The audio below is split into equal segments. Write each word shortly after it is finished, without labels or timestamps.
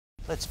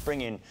Let's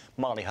bring in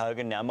Marley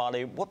Hogan now.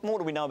 Marley, what more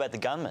do we know about the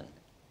gunman?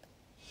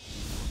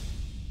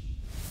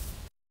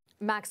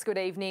 Max, good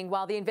evening.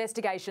 While the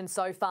investigation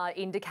so far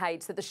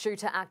indicates that the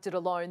shooter acted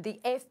alone, the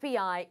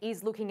FBI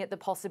is looking at the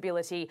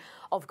possibility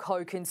of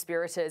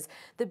co-conspirators.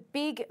 The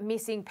big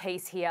missing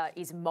piece here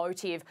is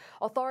motive.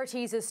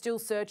 Authorities are still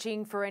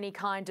searching for any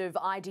kind of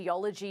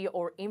ideology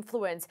or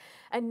influence.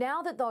 And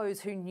now that those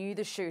who knew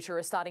the shooter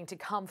are starting to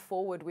come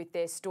forward with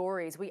their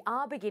stories, we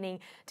are beginning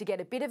to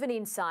get a bit of an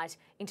insight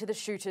into the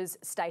shooter's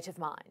state of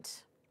mind.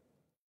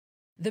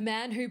 The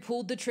man who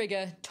pulled the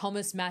trigger,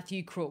 Thomas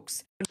Matthew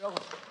Crooks.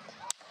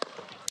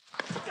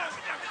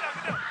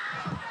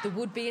 The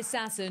would-be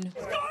assassin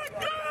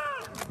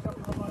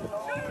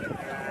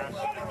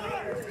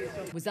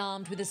was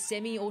armed with a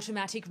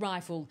semi-automatic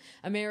rifle,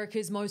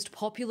 America's most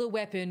popular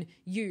weapon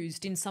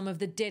used in some of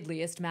the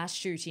deadliest mass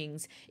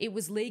shootings. It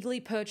was legally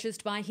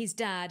purchased by his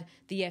dad.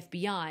 The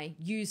FBI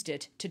used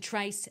it to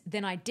trace,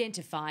 then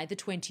identify the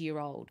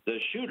 20-year-old. The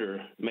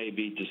shooter may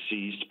be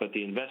deceased, but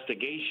the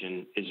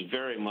investigation is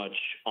very much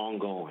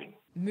ongoing.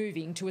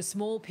 Moving to a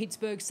small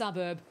Pittsburgh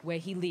suburb where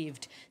he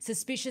lived,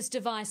 suspicious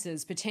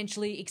devices,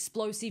 potentially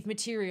explosive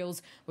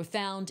materials, were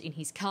found in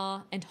his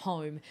car and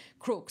home.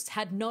 Crooks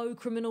had no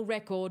criminal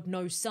record,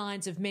 no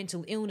signs of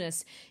mental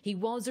illness. He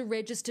was a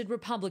registered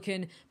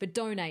Republican, but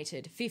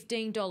donated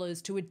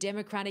 $15 to a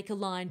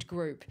Democratic-aligned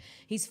group.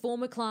 His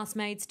former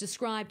classmates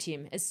described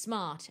him as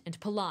smart and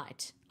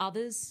polite.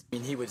 Others? I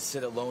mean, he would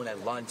sit alone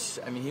at lunch.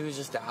 I mean, he was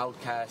just an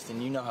outcast,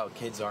 and you know how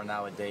kids are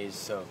nowadays,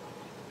 so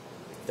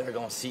they're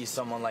going to see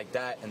someone like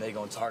that and they're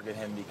going to target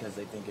him because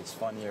they think it's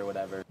funny or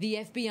whatever.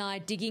 The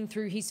FBI digging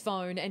through his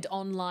phone and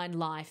online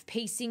life,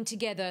 piecing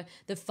together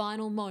the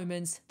final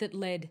moments that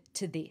led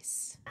to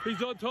this.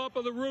 He's on top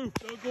of the roof.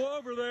 Don't go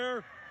over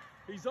there.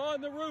 He's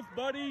on the roof,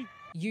 buddy.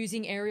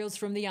 Using aerials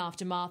from the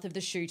aftermath of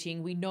the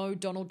shooting, we know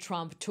Donald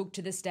Trump took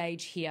to the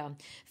stage here,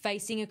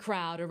 facing a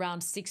crowd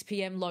around 6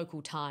 p.m. local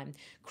time.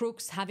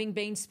 Crooks, having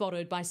been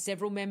spotted by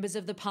several members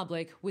of the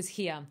public, was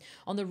here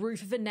on the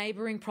roof of a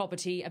neighbouring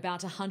property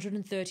about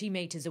 130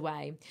 metres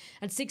away.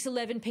 At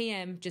 6:11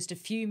 p.m, just a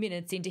few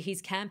minutes into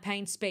his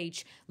campaign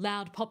speech,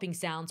 loud popping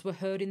sounds were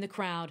heard in the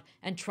crowd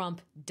and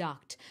Trump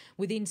ducked.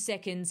 Within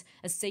seconds,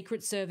 a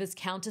Secret Service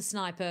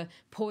counter-sniper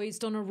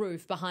poised on a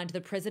roof behind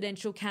the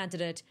presidential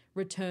candidate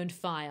returned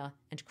fire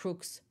and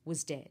Crooks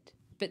was dead.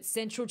 But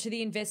central to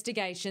the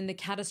investigation, the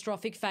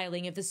catastrophic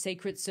failing of the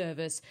Secret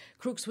Service.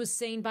 Crooks was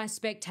seen by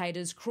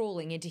spectators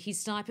crawling into his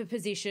sniper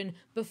position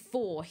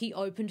before he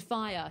opened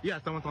fire. Yeah,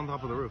 someone's on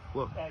top of the roof.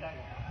 Look.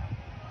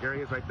 There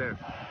he is right there.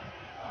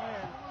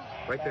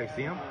 Right there,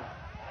 see him?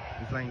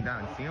 He's laying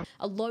down, see him?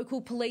 A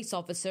local police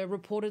officer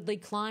reportedly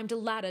climbed a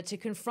ladder to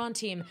confront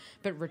him,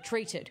 but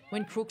retreated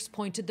when Crooks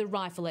pointed the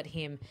rifle at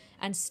him.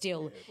 And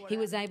still, he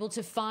was able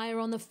to fire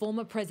on the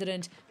former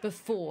president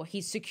before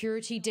his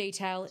security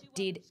detail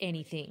did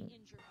anything.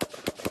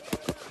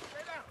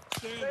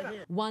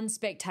 One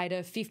spectator,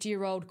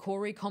 50-year-old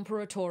Corey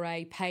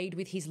Comparatore, paid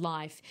with his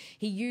life.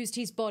 He used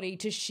his body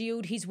to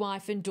shield his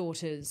wife and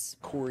daughters.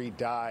 Corey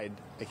died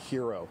a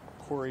hero.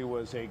 Corey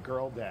was a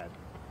girl dad.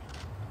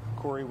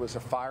 Corey was a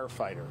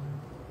firefighter.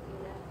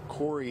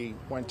 Corey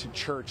went to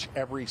church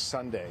every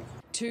Sunday.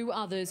 Two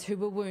others who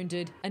were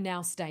wounded are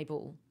now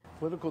stable.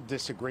 Political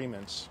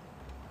disagreements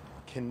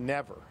can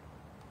never,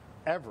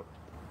 ever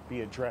be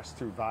addressed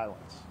through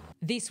violence.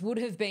 This would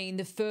have been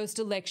the first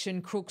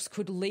election Crooks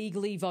could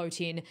legally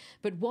vote in,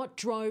 but what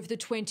drove the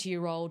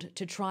 20-year-old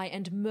to try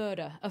and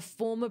murder a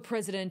former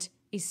president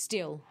is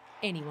still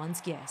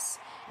anyone's guess.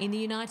 In the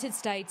United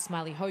States,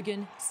 Marley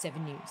Hogan,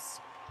 7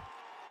 News.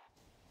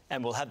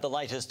 And we'll have the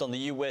latest on the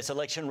US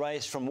election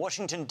race from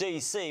Washington,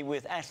 D.C.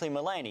 with Ashley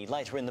Mullaney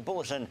later in the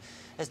bulletin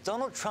as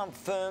Donald Trump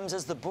firms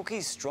as the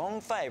bookie's strong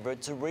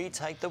favourite to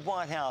retake the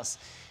White House.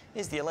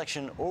 Is the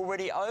election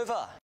already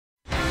over?